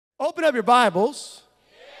Open up your Bibles.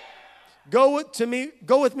 Go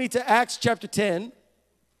with me to Acts chapter 10.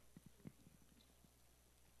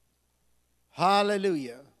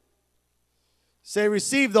 Hallelujah. Say,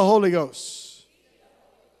 receive the Holy Ghost.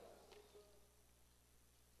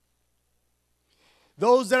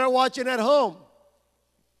 Those that are watching at home,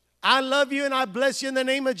 I love you and I bless you in the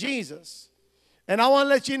name of Jesus. And I want to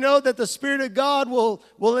let you know that the Spirit of God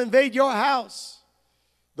will invade your house.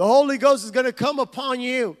 The Holy Ghost is going to come upon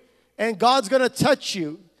you, and God's going to touch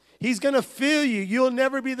you. He's going to fill you. You'll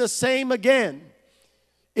never be the same again.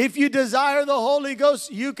 If you desire the Holy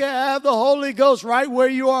Ghost, you can have the Holy Ghost right where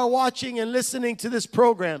you are watching and listening to this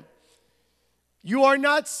program. You are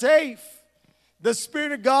not safe. The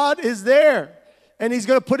Spirit of God is there, and He's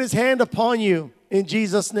going to put His hand upon you in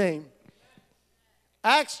Jesus' name.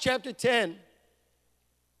 Acts chapter 10,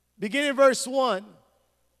 beginning verse 1.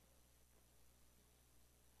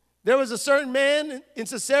 There was a certain man in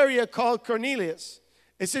Caesarea called Cornelius,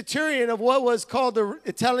 a centurion of what was called the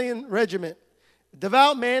Italian regiment, a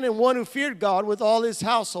devout man and one who feared God with all his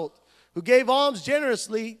household, who gave alms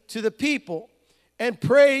generously to the people and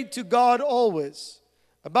prayed to God always.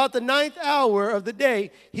 About the 9th hour of the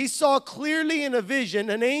day, he saw clearly in a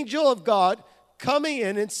vision an angel of God coming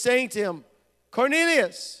in and saying to him,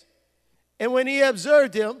 Cornelius. And when he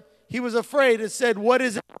observed him, he was afraid and said, what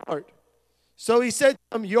is it, Lord? So he said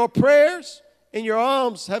to him, your prayers and your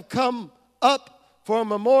alms have come up for a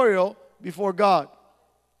memorial before God.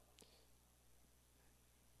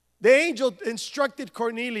 The angel instructed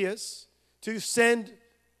Cornelius to send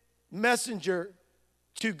messenger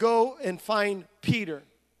to go and find Peter.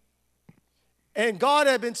 And God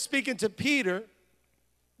had been speaking to Peter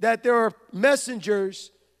that there are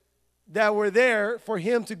messengers that were there for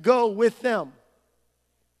him to go with them.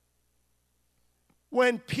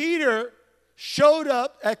 When Peter showed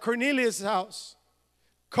up at Cornelius' house,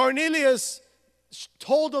 Cornelius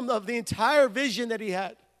told him of the entire vision that he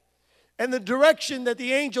had and the direction that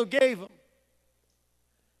the angel gave him.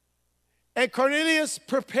 And Cornelius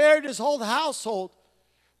prepared his whole household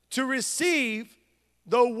to receive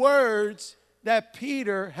the words that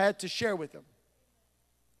Peter had to share with him.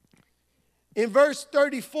 In verse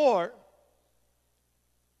 34,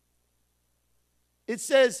 it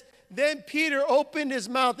says, then Peter opened his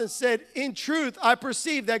mouth and said, in truth, I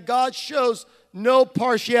perceive that God shows no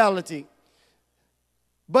partiality.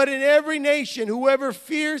 But in every nation, whoever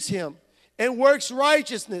fears him and works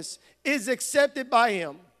righteousness is accepted by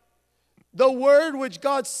him. The word which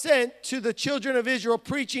God sent to the children of Israel,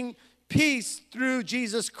 preaching peace through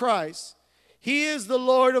Jesus Christ. He is the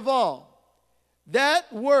Lord of all.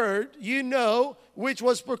 That word you know, which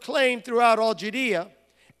was proclaimed throughout all Judea,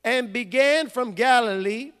 and began from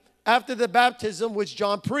Galilee after the baptism which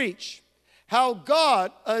John preached, how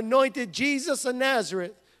God anointed Jesus of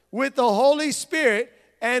Nazareth with the Holy Spirit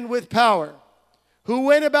and with power, who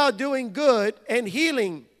went about doing good and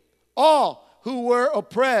healing all who were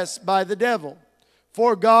oppressed by the devil,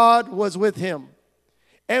 for God was with him.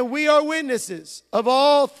 And we are witnesses of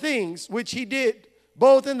all things which he did,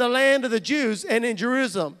 both in the land of the Jews and in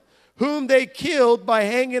Jerusalem, whom they killed by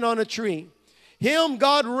hanging on a tree. Him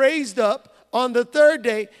God raised up on the third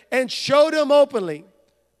day and showed him openly,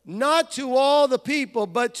 not to all the people,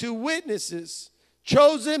 but to witnesses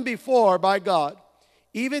chosen before by God,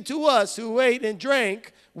 even to us who ate and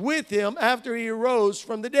drank with him after he arose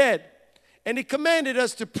from the dead. And he commanded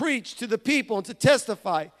us to preach to the people and to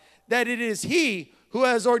testify that it is he who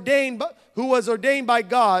was ordained by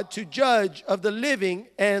God to judge of the living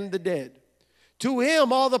and the dead. To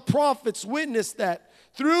him all the prophets witness that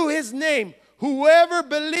through his name whoever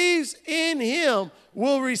believes in him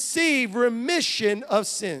will receive remission of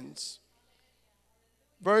sins.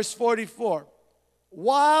 Verse 44.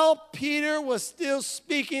 While Peter was still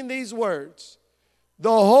speaking these words,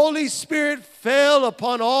 the Holy Spirit fell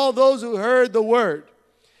upon all those who heard the word.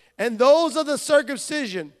 And those of the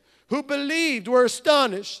circumcision who believed were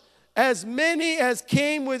astonished, as many as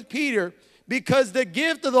came with Peter, because the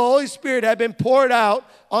gift of the Holy Spirit had been poured out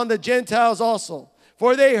on the Gentiles also.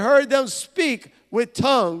 For they heard them speak with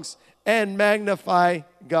tongues and magnify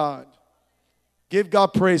God. Give God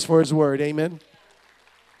praise for his word. Amen.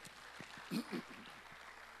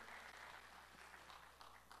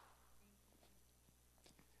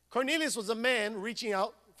 Cornelius was a man reaching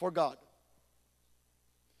out for God.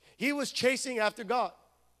 He was chasing after God.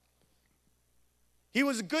 He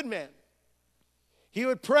was a good man. He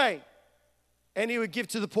would pray and he would give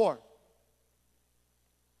to the poor.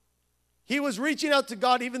 He was reaching out to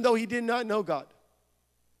God even though he did not know God.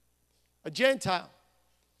 A Gentile,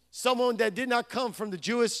 someone that did not come from the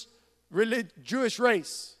Jewish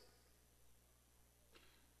race.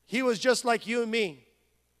 He was just like you and me.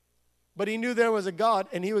 But he knew there was a God,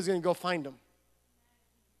 and he was going to go find him.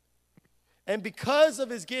 And because of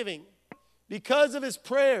his giving, because of his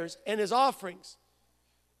prayers and his offerings,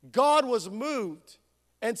 God was moved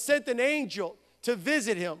and sent an angel to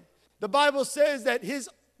visit him. The Bible says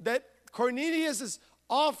that Cornelius'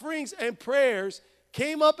 offerings and prayers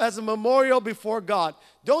came up as a memorial before God.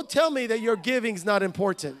 Don't tell me that your giving is not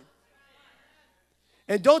important.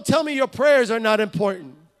 And don't tell me your prayers are not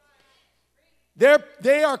important.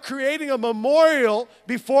 They are creating a memorial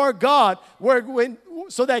before God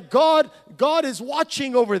so that God is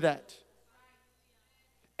watching over that.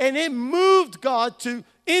 And it moved God to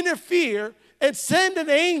interfere and send an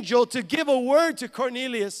angel to give a word to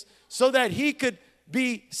Cornelius so that he could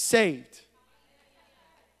be saved.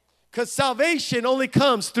 Because salvation only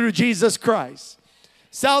comes through Jesus Christ.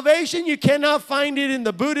 Salvation, you cannot find it in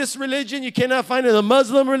the Buddhist religion. You cannot find it in the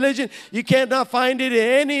Muslim religion. You cannot find it in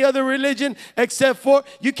any other religion except for,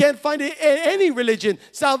 you can't find it in any religion.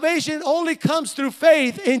 Salvation only comes through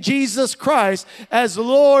faith in Jesus Christ as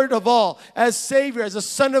Lord of all, as Savior, as the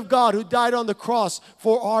Son of God who died on the cross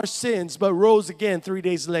for our sins but rose again 3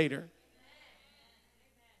 days later.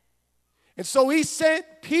 And so he sent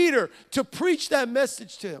Peter to preach that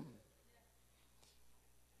message to him.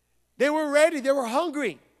 They were ready. They were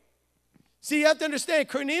hungry. See, you have to understand,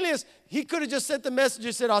 Cornelius, he could have just sent the message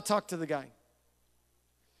and said, I'll talk to the guy.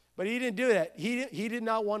 But he didn't do that. He did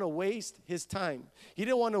not want to waste his time. He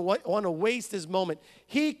didn't want to waste his moment.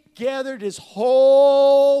 He gathered his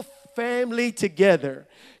whole family together.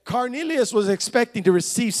 Cornelius was expecting to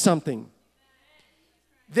receive something.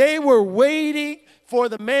 They were waiting for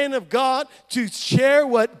the man of God to share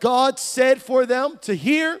what God said for them to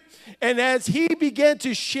hear. And as he began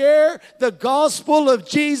to share the gospel of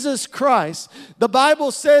Jesus Christ, the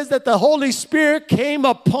Bible says that the Holy Spirit came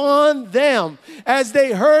upon them as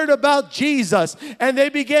they heard about Jesus, and they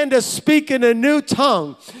began to speak in a new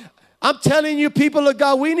tongue. I'm telling you, people of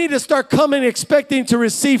God, we need to start coming expecting to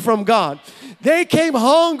receive from God. They came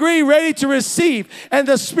hungry, ready to receive, and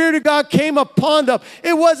the Spirit of God came upon them.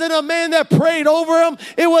 It wasn't a man that prayed over them.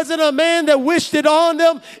 It wasn't a man that wished it on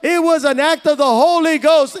them. It was an act of the Holy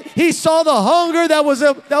Ghost. He saw the hunger that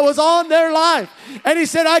was on their life. And he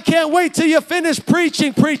said, I can't wait till you finish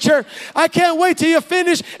preaching, preacher. I can't wait till you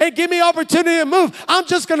finish and give me opportunity to move. I'm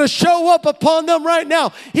just going to show up upon them right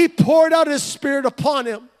now. He poured out his Spirit upon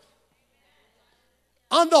him,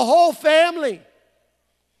 on the whole family.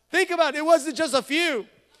 Think about it. It wasn't just a few.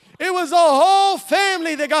 It was a whole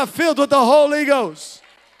family that got filled with the Holy Ghost.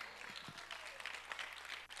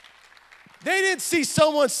 They didn't see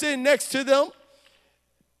someone sitting next to them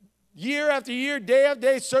year after year, day after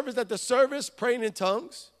day, service after service, praying in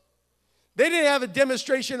tongues. They didn't have a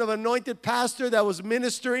demonstration of anointed pastor that was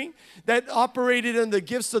ministering, that operated in the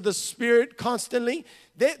gifts of the Spirit constantly.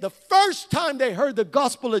 The first time they heard the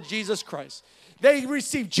gospel of Jesus Christ, they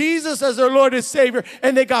received Jesus as their Lord and Savior,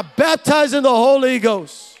 and they got baptized in the Holy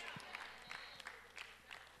Ghost.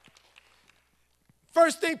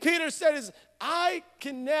 First thing Peter said is, I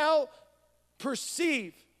can now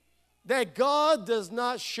perceive that God does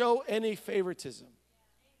not show any favoritism.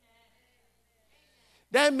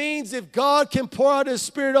 That means if God can pour out His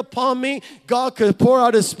Spirit upon me, God can pour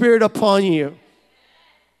out His Spirit upon you.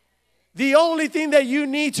 The only thing that you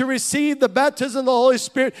need to receive the baptism of the Holy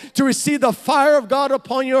Spirit, to receive the fire of God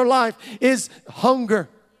upon your life, is hunger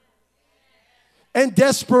and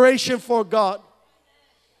desperation for God.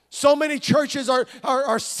 So many churches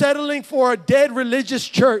are settling for a dead religious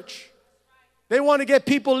church. They want to get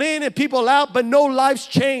people in and people out, but no lives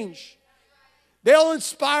change. They'll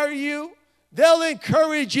inspire you. They'll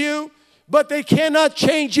encourage you, but they cannot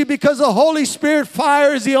change you, because the Holy Spirit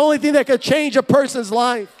fire is the only thing that can change a person's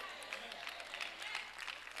life.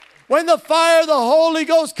 When the fire of the Holy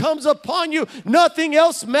Ghost comes upon you, nothing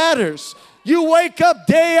else matters. You wake up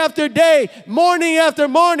day after day, morning after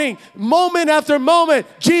morning, moment after moment.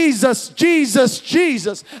 Jesus, Jesus,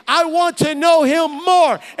 Jesus. I want to know Him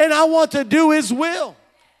more, and I want to do His will.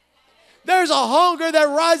 There's a hunger that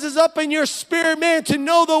rises up in your spirit, man, to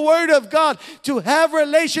know the Word of God, to have a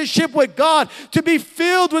relationship with God, to be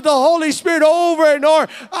filled with the Holy Spirit over and over.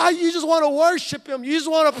 You just want to worship Him. You just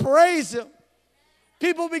want to praise Him.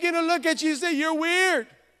 People begin to look at you and say, you're weird.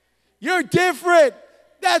 You're different.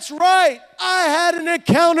 That's right. I had an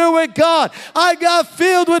encounter with God. I got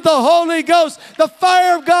filled with the Holy Ghost. The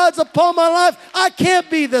fire of God's upon my life. I can't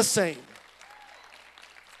be the same.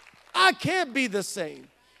 I can't be the same.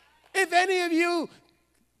 If any of you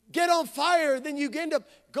get on fire, then you end up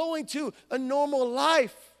going to a normal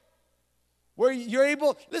life where you're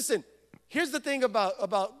able. Listen, here's the thing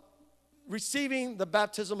about receiving the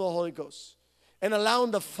baptism of the Holy Ghost and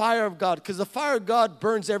allowing the fire of God, because the fire of God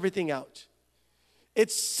burns everything out. It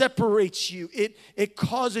separates you. It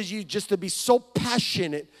causes you just to be so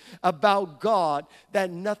passionate about God that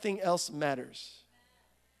nothing else matters.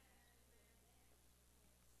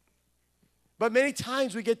 But many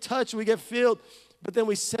times we get touched, we get filled, but then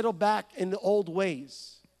we settle back in the old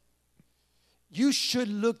ways. You should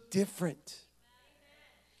look different.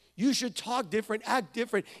 You should talk different, act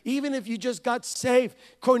different. Even if you just got saved,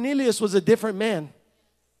 Cornelius was a different man.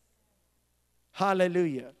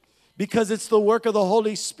 Hallelujah. Because it's the work of the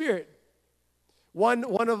Holy Spirit.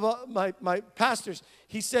 One of my pastors,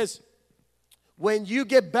 he says, when you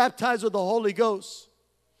get baptized with the Holy Ghost,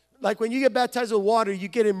 like when you get baptized with water, you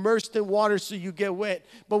get immersed in water so you get wet.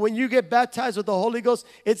 But when you get baptized with the Holy Ghost,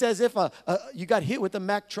 it's as if you got hit with a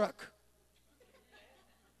Mack truck.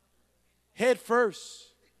 Head first.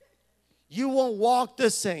 You won't walk the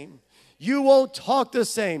same. You won't talk the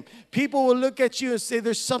same. People will look at you and say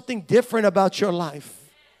there's something different about your life.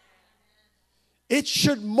 It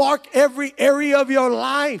should mark every area of your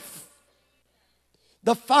life.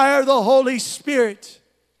 The fire of the Holy Spirit.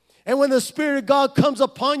 And when the Spirit of God comes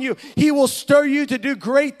upon you, He will stir you to do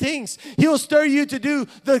great things. He will stir you to do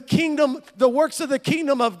the kingdom, the works of the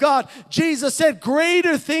kingdom of God. Jesus said,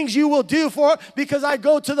 greater things you will do because I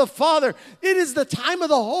go to the Father. It is the time of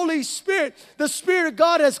the Holy Spirit. The Spirit of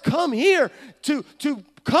God has come here to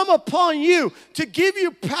come upon you, to give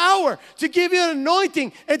you power, to give you an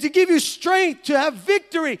anointing, and to give you strength to have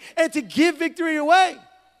victory and to give victory away.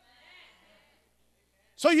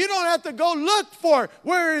 So you don't have to go look for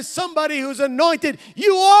where is somebody who's anointed.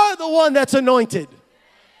 You are the one that's anointed.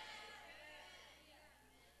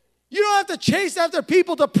 You don't have to chase after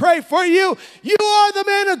people to pray for you. You are the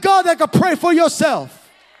man of God that can pray for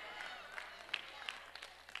yourself.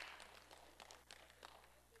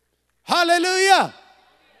 Hallelujah.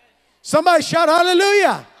 Somebody shout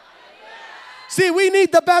hallelujah. See, we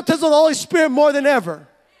need the baptism of the Holy Spirit more than ever.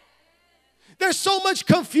 There's so much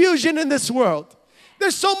confusion in this world.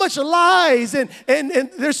 There's so much lies and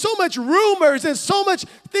there's so much rumors and so much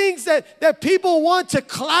things that people want to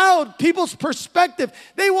cloud people's perspective.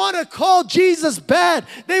 They want to call Jesus bad.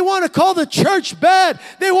 They want to call the church bad.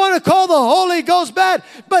 They want to call the Holy Ghost bad.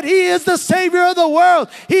 But He is the Savior of the world.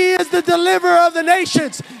 He is the deliverer of the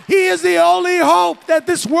nations. He is the only hope that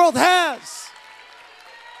this world has.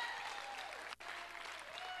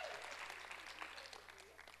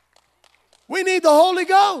 We need the Holy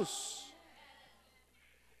Ghost.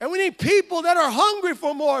 And we need people that are hungry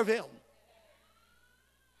for more of Him.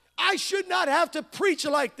 I should not have to preach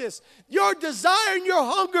like this. Your desire and your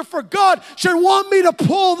hunger for God should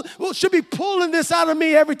should be pulling this out of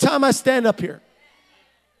me every time I stand up here.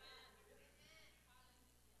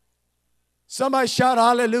 Somebody shout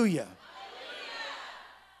hallelujah.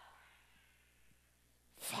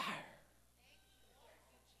 Fire.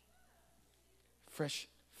 Fresh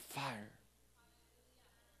fire.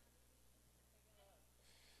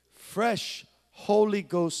 Fresh Holy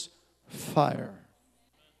Ghost fire.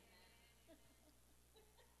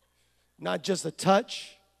 Not just a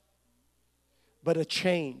touch, but a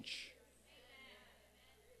change.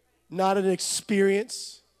 Not an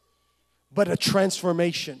experience, but a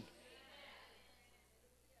transformation.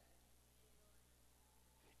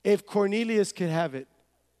 If Cornelius could have it,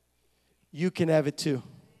 you can have it too.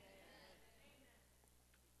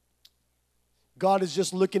 God is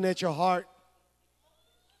just looking at your heart.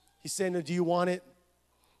 He's saying, do you want it?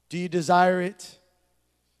 Do you desire it?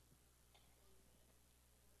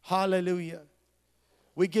 Hallelujah.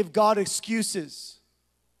 We give God excuses.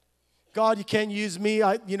 God, you can't use me.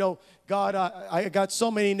 God, I got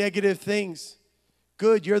so many negative things.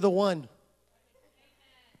 Good, you're the one.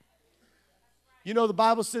 You know, the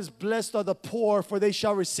Bible says, blessed are the poor, for they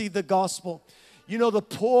shall receive the gospel. You know, the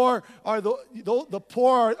poor are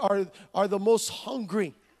the most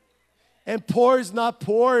hungry. And poor is not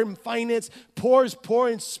poor in finance. Poor is poor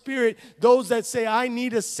in spirit. Those that say, I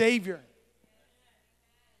need a Savior.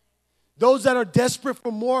 Those that are desperate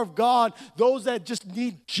for more of God. Those that just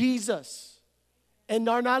need Jesus. And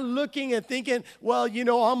are not looking and thinking, well,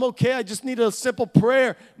 I'm okay. I just need a simple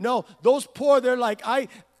prayer. No, those poor, they're like,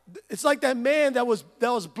 it's like that man that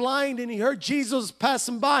was blind and he heard Jesus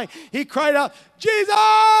passing by. He cried out,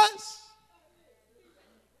 Jesus!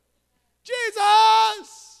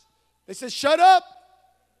 Jesus! They said, shut up.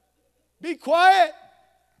 Be quiet.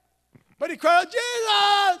 But he cried out,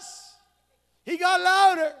 Jesus! He got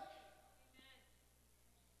louder.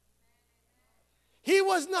 He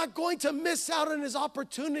was not going to miss out on his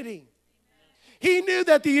opportunity. He knew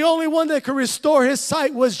that the only one that could restore his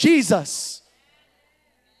sight was Jesus.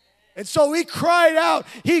 And so he cried out,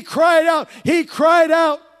 he cried out, he cried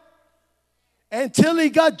out until he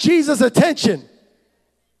got Jesus' attention.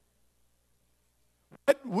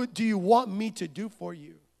 What do you want me to do for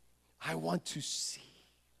you? I want to see.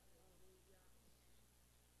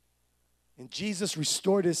 And Jesus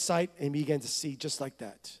restored his sight and began to see just like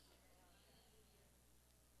that.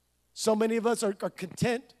 So many of us are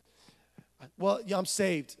content. Well, yeah, I'm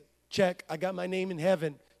saved. Check. I got my name in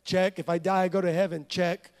heaven. Check. If I die, I go to heaven.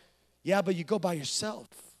 Check. Yeah, but you go by yourself.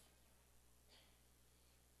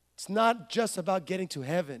 It's not just about getting to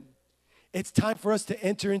heaven. It's time for us to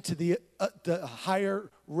enter into the higher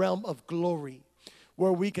realm of glory,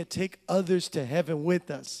 where we could take others to heaven with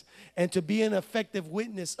us and to be an effective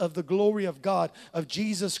witness of the glory of God, of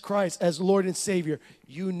Jesus Christ as Lord and Savior.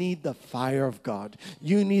 You need the fire of God.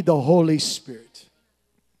 You need the Holy Spirit.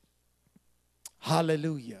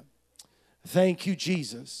 Hallelujah. Thank you,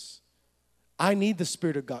 Jesus. I need the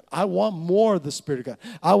Spirit of God. I want more of the Spirit of God.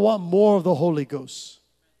 I want more of the Holy Ghost.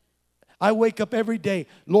 I wake up every day,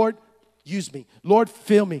 Lord, use me. Lord,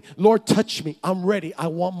 fill me. Lord, touch me. I'm ready. I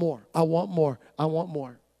want more. I want more. I want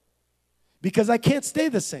more. Because I can't stay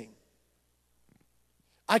the same.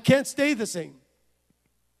 I can't stay the same.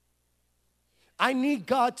 I need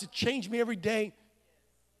God to change me every day.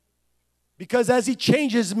 Because as He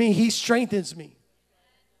changes me, He strengthens me.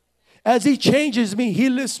 As He changes me, He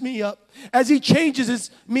lifts me up. As He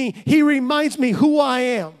changes me, He reminds me who I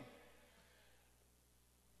am.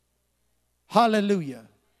 Hallelujah.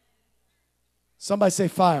 Somebody say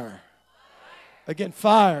fire. Again,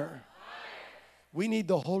 fire. We need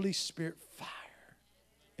the Holy Spirit fire.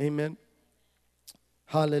 Amen.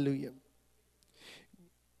 Hallelujah.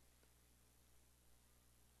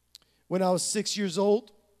 When I was 6 years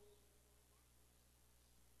old,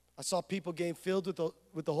 I saw people getting filled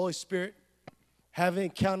with the Holy Spirit, having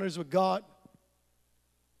encounters with God.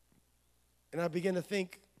 And I began to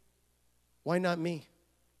think, why not me?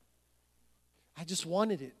 I just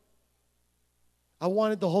wanted it. I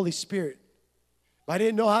wanted the Holy Spirit, but I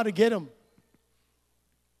didn't know how to get Him.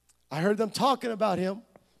 I heard them talking about Him,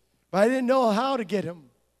 but I didn't know how to get Him.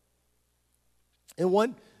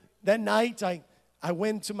 And that night, I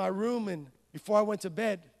went to my room, and before I went to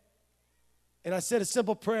bed, and I said a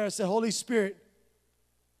simple prayer. I said, Holy Spirit,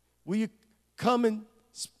 will you come and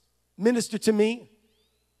minister to me?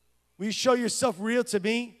 Will you show yourself real to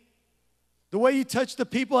me? The way you touch the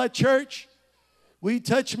people at church, will you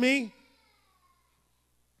touch me?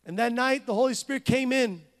 And that night, the Holy Spirit came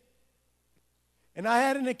in, and I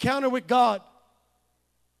had an encounter with God.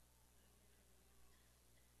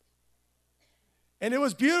 And it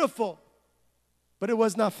was beautiful, but it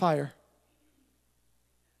was not fire.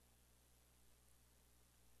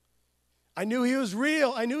 I knew He was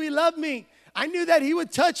real. I knew He loved me. I knew that He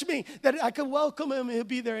would touch me, that I could welcome Him, and He'll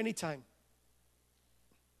be there anytime.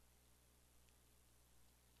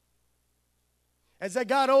 As I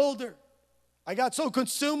got older, I got so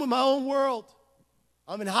consumed with my own world.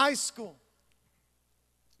 I'm in high school,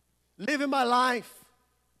 living my life,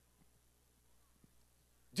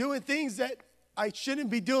 doing things that I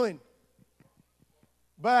shouldn't be doing.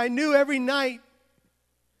 But I knew every night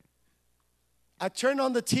I turned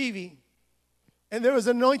on the TV, and there was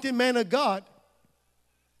an anointed man of God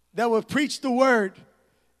that would preach the word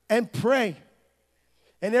and pray.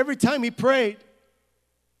 And every time he prayed,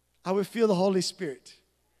 I would feel the Holy Spirit.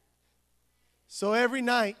 So every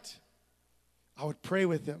night, I would pray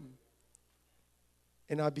with him,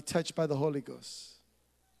 and I'd be touched by the Holy Ghost.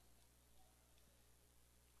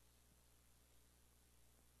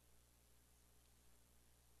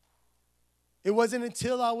 It wasn't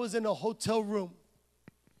until I was in a hotel room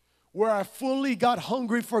where I fully got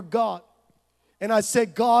hungry for God. And I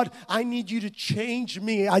said, God, I need you to change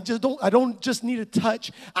me. I don't just need a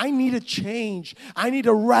touch. I need a change. I need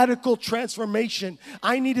a radical transformation.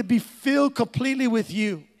 I need to be filled completely with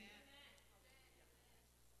you.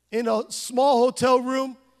 In a small hotel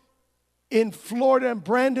room in Florida, in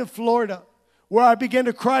Brandon, Florida, where I began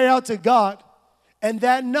to cry out to God. And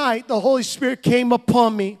that night, the Holy Spirit came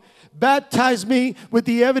upon me, baptized me with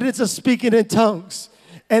the evidence of speaking in tongues.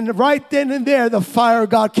 And right then and there, the fire of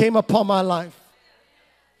God came upon my life.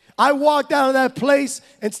 I walked out of that place.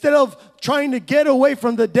 Instead of trying to get away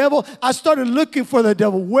from the devil, I started looking for the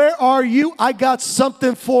devil. Where are you? I got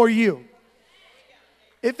something for you.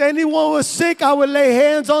 If anyone was sick, I would lay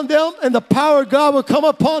hands on them, and the power of God would come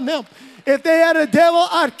upon them. If they had a devil,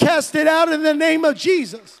 I'd cast it out in the name of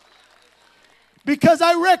Jesus. Because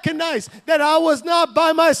I recognized that I was not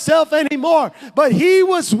by myself anymore, but He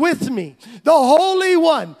was with me. The Holy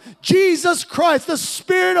One, Jesus Christ, the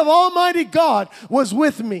Spirit of Almighty God was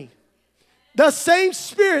with me. The same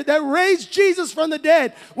Spirit that raised Jesus from the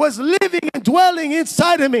dead was living and dwelling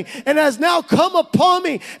inside of me and has now come upon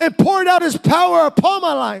me and poured out His power upon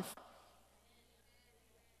my life.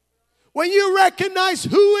 When you recognize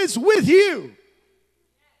who is with you,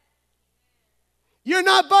 you're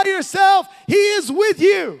not by yourself. He is with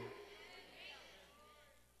you.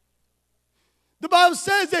 The Bible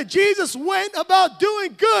says that Jesus went about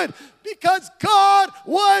doing good because God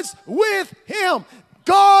was with Him.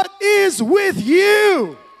 God is with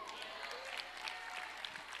you.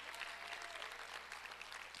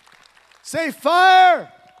 Say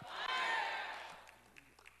fire.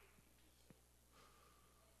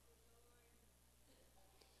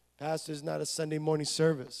 Pastor, it's not a Sunday morning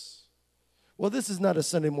service. Well, this is not a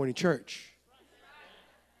Sunday morning church.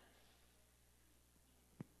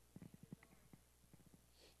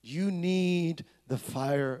 You need the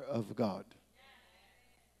fire of God.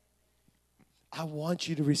 I want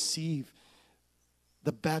you to receive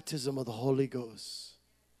the baptism of the Holy Ghost.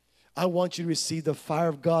 I want you to receive the fire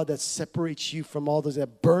of God that separates you from all those,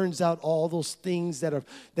 that burns out all those things that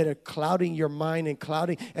are clouding your mind and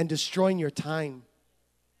clouding and destroying your time,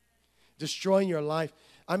 destroying your life.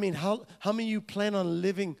 I mean, how many of you plan on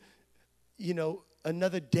living,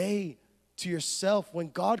 another day to yourself when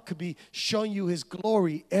God could be showing you His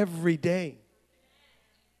glory every day?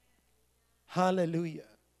 Hallelujah.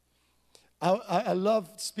 I love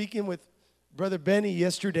speaking with Brother Benny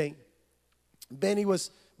yesterday. Benny was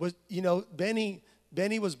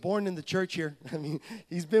born in the church here. I mean,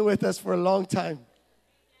 he's been with us for a long time.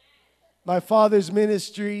 My father's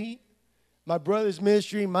ministry, my brother's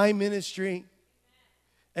ministry, my ministry.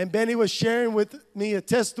 And Benny was sharing with me a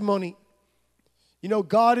testimony.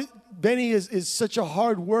 Benny is such a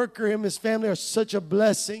hard worker. Him and his family are such a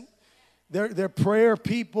blessing. They're prayer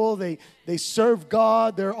people. They serve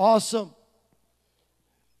God. They're awesome.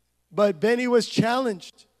 But Benny was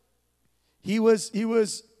challenged. He was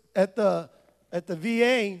at the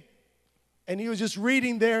VA, and he was just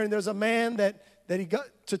reading there, and there's a man that he got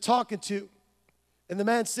to talking to. And the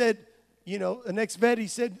man said, the next vet, he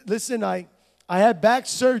said, listen, I had back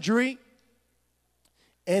surgery,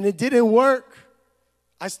 and it didn't work.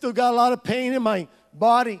 I still got a lot of pain in my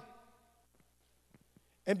body.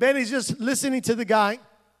 And Benny's just listening to the guy,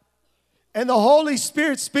 and the Holy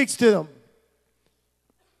Spirit speaks to him.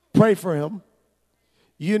 Pray for him.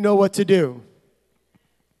 You know what to do.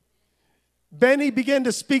 Benny began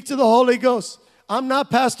to speak to the Holy Ghost. I'm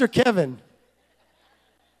not Pastor Kevin.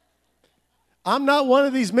 I'm not one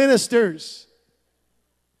of these ministers.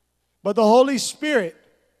 But the Holy Spirit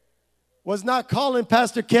was not calling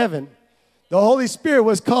Pastor Kevin. The Holy Spirit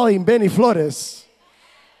was calling Benny Flores.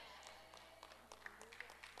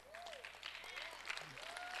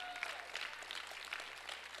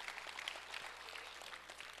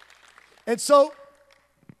 And so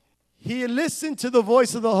he listened to the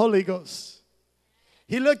voice of the Holy Ghost.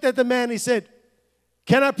 He looked at the man. He said,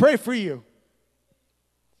 can I pray for you?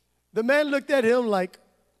 The man looked at him like,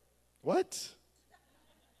 what?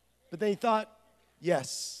 But then he thought,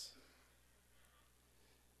 yes.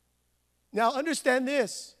 Now understand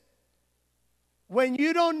this. When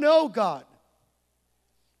you don't know God,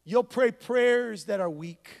 you'll pray prayers that are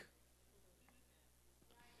weak.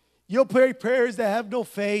 You'll pray prayers that have no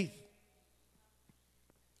faith.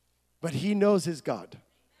 But he knows his God.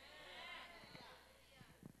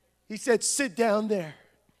 He said, sit down there.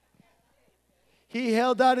 He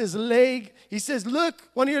held out his leg. He says, look,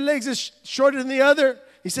 one of your legs is shorter than the other.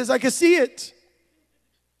 He says, I can see it.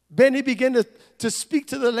 Benny began to speak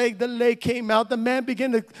to the leg. The leg came out. The man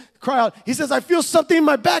began to cry out. He says, I feel something in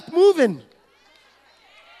my back moving.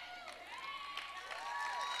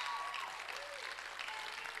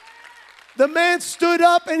 The man stood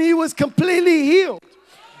up and he was completely healed.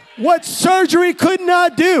 What surgery could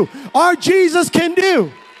not do, our Jesus can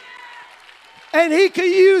do. And He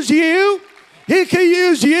can use you. He can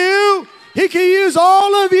use you. He can use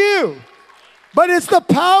all of you. But it's the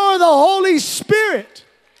power of the Holy Spirit.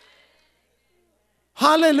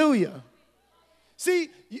 Hallelujah. See,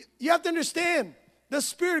 you have to understand, the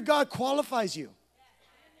Spirit of God qualifies you.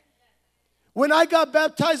 When I got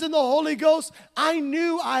baptized in the Holy Ghost, I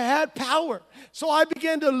knew I had power. So I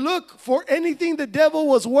began to look for anything the devil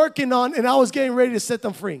was working on, and I was getting ready to set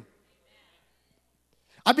them free.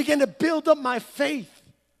 I began to build up my faith.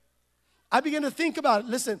 I began to think about it.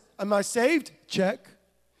 Listen, am I saved? Check.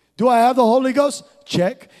 Do I have the Holy Ghost?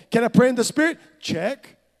 Check. Can I pray in the Spirit?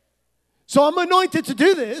 Check. So I'm anointed to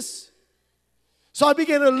do this. So I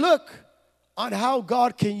began to look on how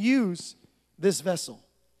God can use this vessel.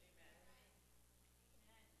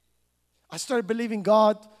 I started believing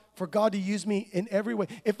God for God to use me in every way.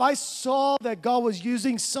 If I saw that God was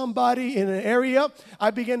using somebody in an area,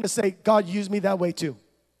 I began to say, God, use me that way too.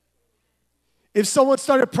 If someone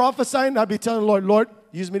started prophesying, I'd be telling the Lord, Lord,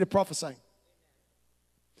 use me to prophesy.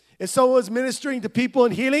 If someone was ministering to people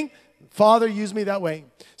and healing, Father, use me that way.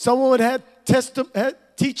 Someone would have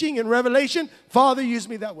teaching and revelation, Father, use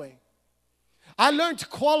me that way. I learned to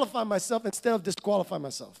qualify myself instead of disqualify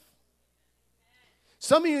myself.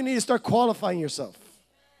 Some of you need to start qualifying yourself.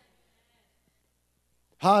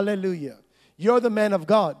 Hallelujah. You're the man of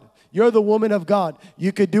God. You're the woman of God.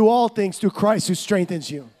 You could do all things through Christ who strengthens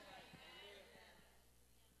you.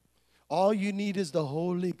 All you need is the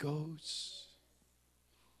Holy Ghost.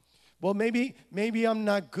 Well, maybe I'm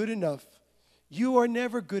not good enough. You are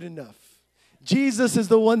never good enough. Jesus is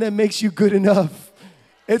the one that makes you good enough.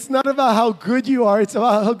 It's not about how good you are. It's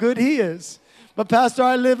about how good He is. But Pastor,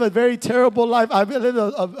 I live a very terrible life. I live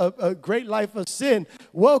a great life of sin.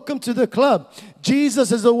 Welcome to the club.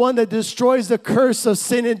 Jesus is the one that destroys the curse of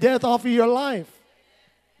sin and death off of your life.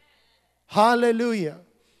 Hallelujah.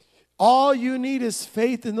 All you need is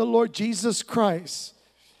faith in the Lord Jesus Christ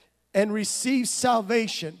and receive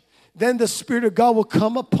salvation. Then the Spirit of God will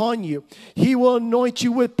come upon you. He will anoint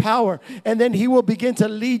you with power. And then He will begin to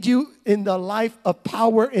lead you in the life of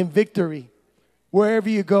power and victory. Wherever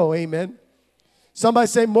you go, amen. Somebody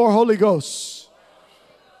say, more Holy Ghost.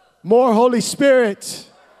 More Holy Spirit.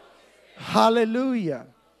 Hallelujah.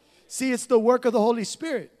 See, it's the work of the Holy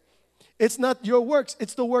Spirit. It's not your works.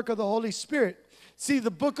 It's the work of the Holy Spirit. See,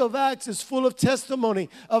 the book of Acts is full of testimony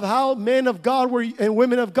of how men of God and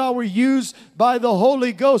women of God were used by the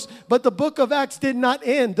Holy Ghost. But the book of Acts did not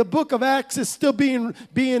end. The book of Acts is still being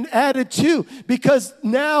added to, because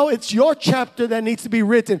now it's your chapter that needs to be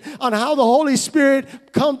written on how the Holy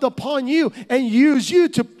Spirit comes upon you and use you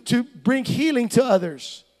to bring healing to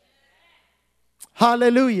others.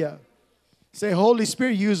 Hallelujah. Say, Holy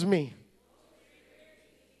Spirit, use me.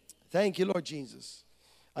 Thank you, Lord Jesus.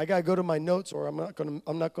 I got to go to my notes or I'm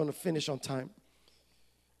not going to finish on time.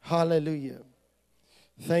 Hallelujah.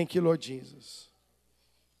 Thank you, Lord Jesus.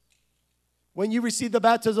 When you receive the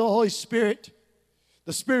baptism of the Holy Spirit,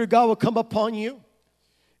 the Spirit of God will come upon you,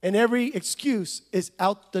 and every excuse is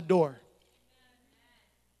out the door.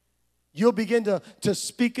 You'll begin to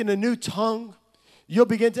speak in a new tongue. You'll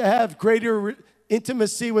begin to have greater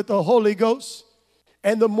intimacy with the Holy Ghost.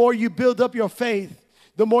 And the more you build up your faith,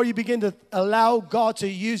 the more you begin to allow God to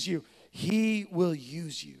use you, He will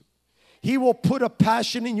use you. He will put a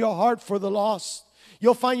passion in your heart for the lost.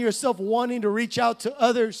 You'll find yourself wanting to reach out to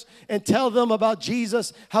others and tell them about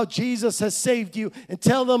Jesus, how Jesus has saved you, and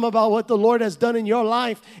tell them about what the Lord has done in your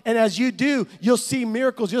life. And as you do, you'll see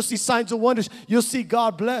miracles. You'll see signs and wonders. You'll see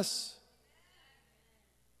God bless.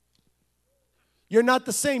 You're not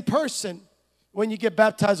the same person when you get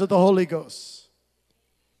baptized with the Holy Ghost.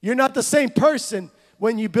 You're not the same person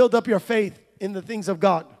when you build up your faith in the things of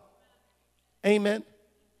God. Amen.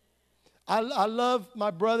 I love my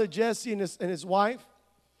brother Jesse and his wife.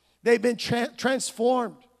 They've been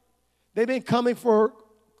transformed. They've been coming for a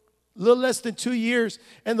little less than 2 years,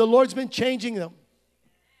 and the Lord's been changing them.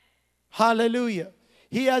 Hallelujah.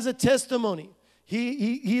 He has a testimony.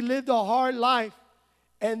 He lived a hard life,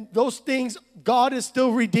 and those things, God is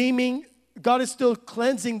still redeeming. God is still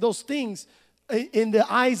cleansing those things in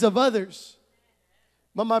the eyes of others.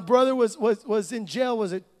 But my brother was in jail,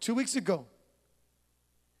 was it 2 weeks ago?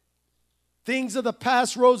 Things of the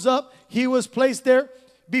past rose up. He was placed there.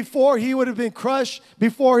 Before, he would have been crushed.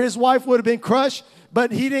 Before, his wife would have been crushed.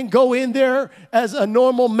 But he didn't go in there as a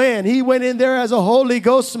normal man. He went in there as a Holy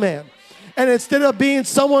Ghost man. And instead of being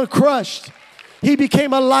someone crushed, he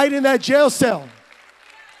became a light in that jail cell.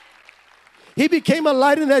 He became a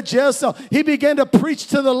light in that jail cell. He began to preach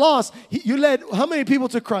to the lost. You led how many people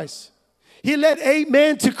to Christ? He led 8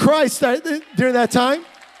 men to Christ during that time.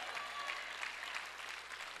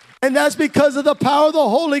 And that's because of the power of the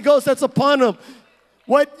Holy Ghost that's upon him.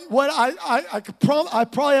 I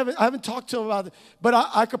haven't talked to him about it, but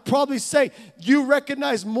I could probably say you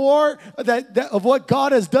recognize more of what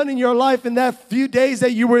God has done in your life in that few days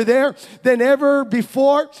that you were there than ever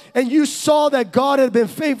before. And you saw that God had been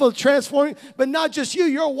faithful to transforming, but not just you.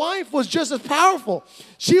 Your wife was just as powerful.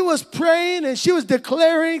 She was praying and she was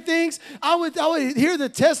declaring things. I would hear the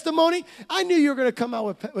testimony. I knew you were going to come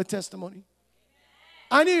out with testimony.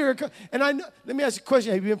 I knew you were going to. And let me ask you a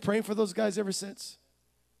question. Have you been praying for those guys ever since?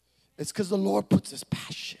 It's because the Lord puts His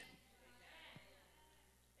passion.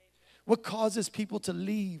 What causes people to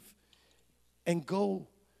leave and go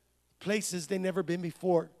places they've never been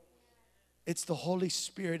before? It's the Holy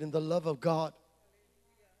Spirit and the love of God.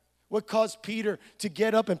 What caused Peter to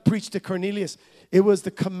get up and preach to Cornelius? It was the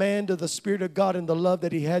command of the Spirit of God and the love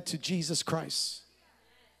that he had to Jesus Christ.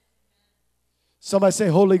 Somebody say,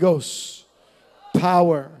 Holy Ghost,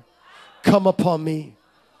 power, come upon me.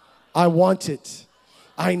 I want it.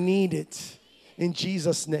 I need it. In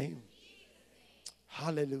Jesus' name.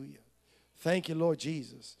 Hallelujah. Thank you, Lord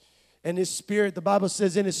Jesus. And His Spirit, the Bible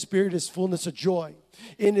says in His Spirit is fullness of joy.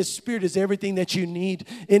 In His Spirit is everything that you need.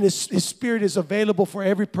 In His Spirit is available for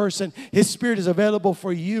every person. His Spirit is available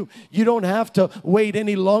for you. You don't have to wait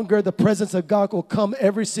any longer. The presence of God will come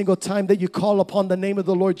every single time that you call upon the name of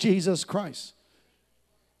the Lord Jesus Christ.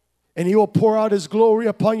 And He will pour out His glory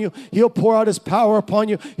upon you. He'll pour out His power upon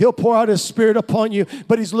you. He'll pour out His Spirit upon you.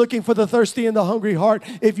 But He's looking for the thirsty and the hungry heart.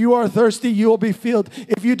 If you are thirsty, you will be filled.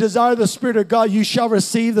 If you desire the Spirit of God, you shall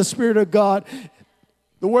receive the Spirit of God.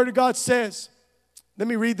 The Word of God says, let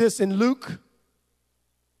me read this in Luke.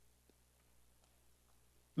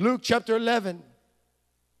 Luke chapter 11.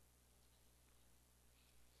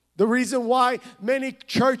 The reason why many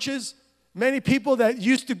churches, many people that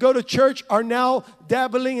used to go to church are now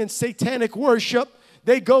dabbling in satanic worship.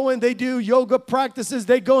 They go and they do yoga practices.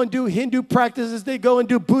 They go and do Hindu practices. They go and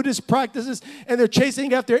do Buddhist practices. And they're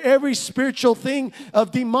chasing after every spiritual thing of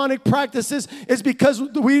demonic practices. It's because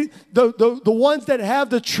the ones that have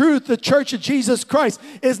the truth, the Church of Jesus Christ,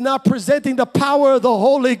 is not presenting the power of the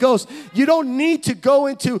Holy Ghost. You don't need to go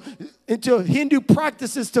into Hindu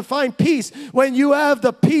practices to find peace when you have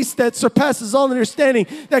the peace that surpasses all understanding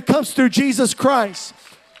that comes through Jesus Christ.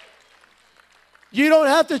 You don't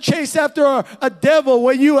have to chase after a devil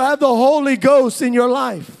when you have the Holy Ghost in your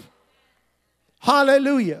life.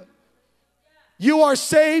 Hallelujah. You are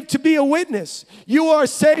saved to be a witness. You are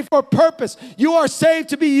saved for a purpose. You are saved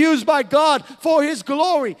to be used by God for His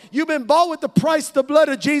glory. You've been bought with the price of the blood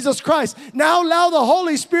of Jesus Christ. Now allow the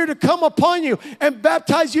Holy Spirit to come upon you and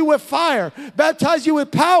baptize you with fire, baptize you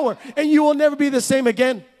with power, and you will never be the same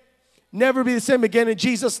again. Never be the same again in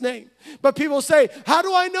Jesus' name. But people say, how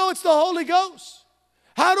do I know it's the Holy Ghost?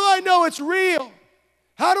 How do I know it's real?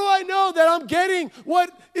 How do I know that I'm getting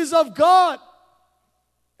what is of God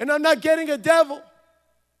and I'm not getting a devil?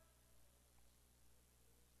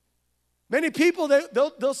 Many people,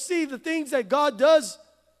 they'll see the things that God does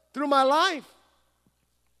through my life.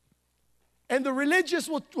 And the religious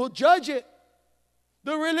will judge it.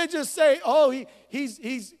 The religious say, oh,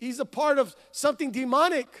 he's a part of something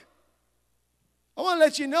demonic. I want to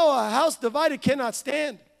let you know, a house divided cannot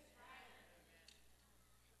stand.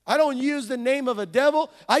 I don't use the name of a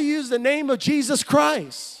devil. I use the name of Jesus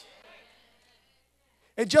Christ.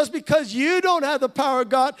 And just because you don't have the power of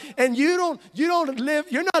God and you're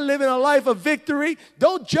not living a life of victory,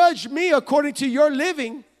 don't judge me according to your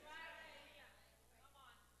living.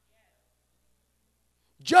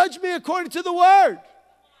 Judge me according to the Word.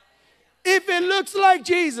 If it looks like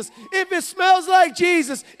Jesus, if it smells like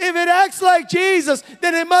Jesus, if it acts like Jesus,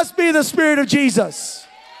 then it must be the Spirit of Jesus.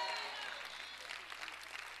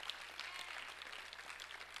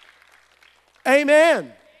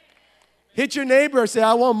 Amen. Hit your neighbor and say,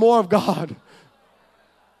 I want more of God.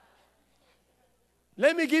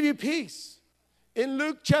 Let me give you peace. In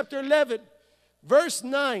Luke chapter 11, verse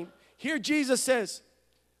 9, here Jesus says,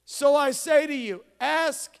 so I say to you,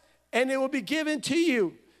 ask and it will be given to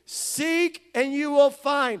you. Seek and you will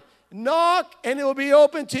find. Knock and it will be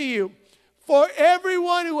open to you. For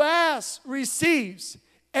everyone who asks receives,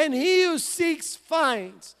 and he who seeks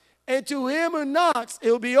finds, and to him who knocks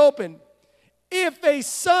it will be open. If a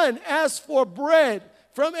son asks for bread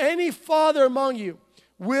from any father among you,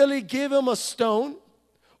 will he give him a stone?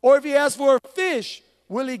 Or if he asks for a fish,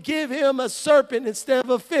 will he give him a serpent instead of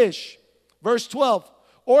a fish? Verse 12.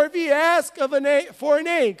 Or if he asks for an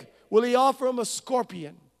egg, will he offer him a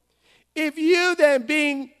scorpion? If you then,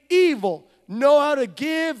 being evil, know how to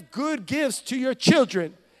give good gifts to your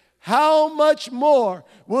children, how much more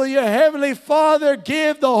will your heavenly Father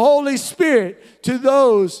give the Holy Spirit to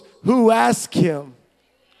those who ask Him?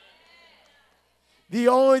 The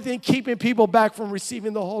only thing keeping people back from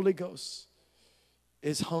receiving the Holy Ghost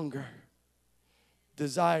is hunger,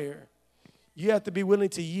 desire. You have to be willing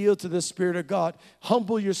to yield to the Spirit of God.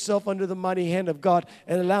 Humble yourself under the mighty hand of God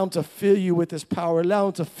and allow Him to fill you with His power. Allow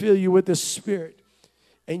Him to fill you with His Spirit.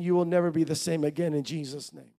 And you will never be the same again in Jesus' name.